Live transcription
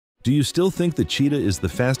Do you still think the cheetah is the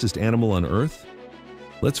fastest animal on Earth?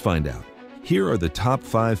 Let's find out. Here are the top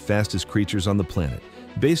 5 fastest creatures on the planet,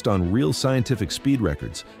 based on real scientific speed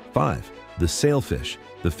records. 5. The sailfish,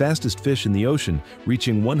 the fastest fish in the ocean,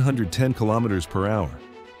 reaching 110 kilometers per hour.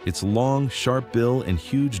 Its long, sharp bill and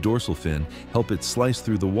huge dorsal fin help it slice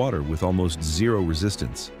through the water with almost zero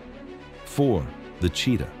resistance. 4. The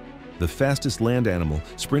cheetah, the fastest land animal,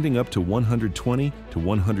 sprinting up to 120 to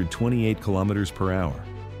 128 kilometers per hour.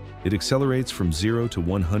 It accelerates from 0 to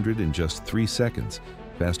 100 in just 3 seconds,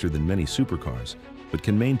 faster than many supercars, but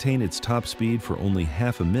can maintain its top speed for only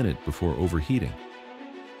half a minute before overheating.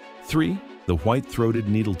 3. The white-throated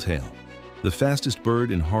needletail, the fastest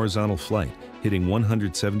bird in horizontal flight, hitting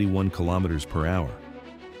 171 kilometers per hour.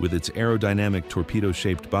 With its aerodynamic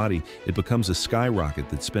torpedo-shaped body, it becomes a skyrocket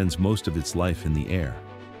that spends most of its life in the air.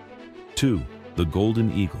 2. The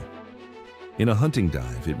golden eagle. In a hunting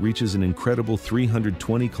dive, it reaches an incredible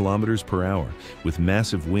 320 kilometers per hour. With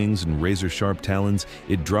massive wings and razor-sharp talons,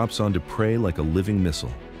 it drops onto prey like a living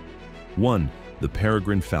missile. 1. The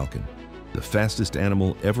peregrine falcon, the fastest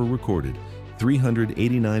animal ever recorded,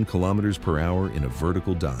 389 kilometers per hour in a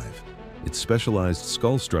vertical dive. Its specialized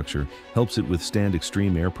skull structure helps it withstand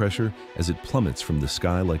extreme air pressure as it plummets from the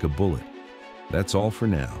sky like a bullet. That's all for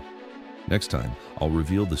now. Next time, I'll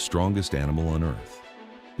reveal the strongest animal on Earth.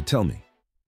 But tell me,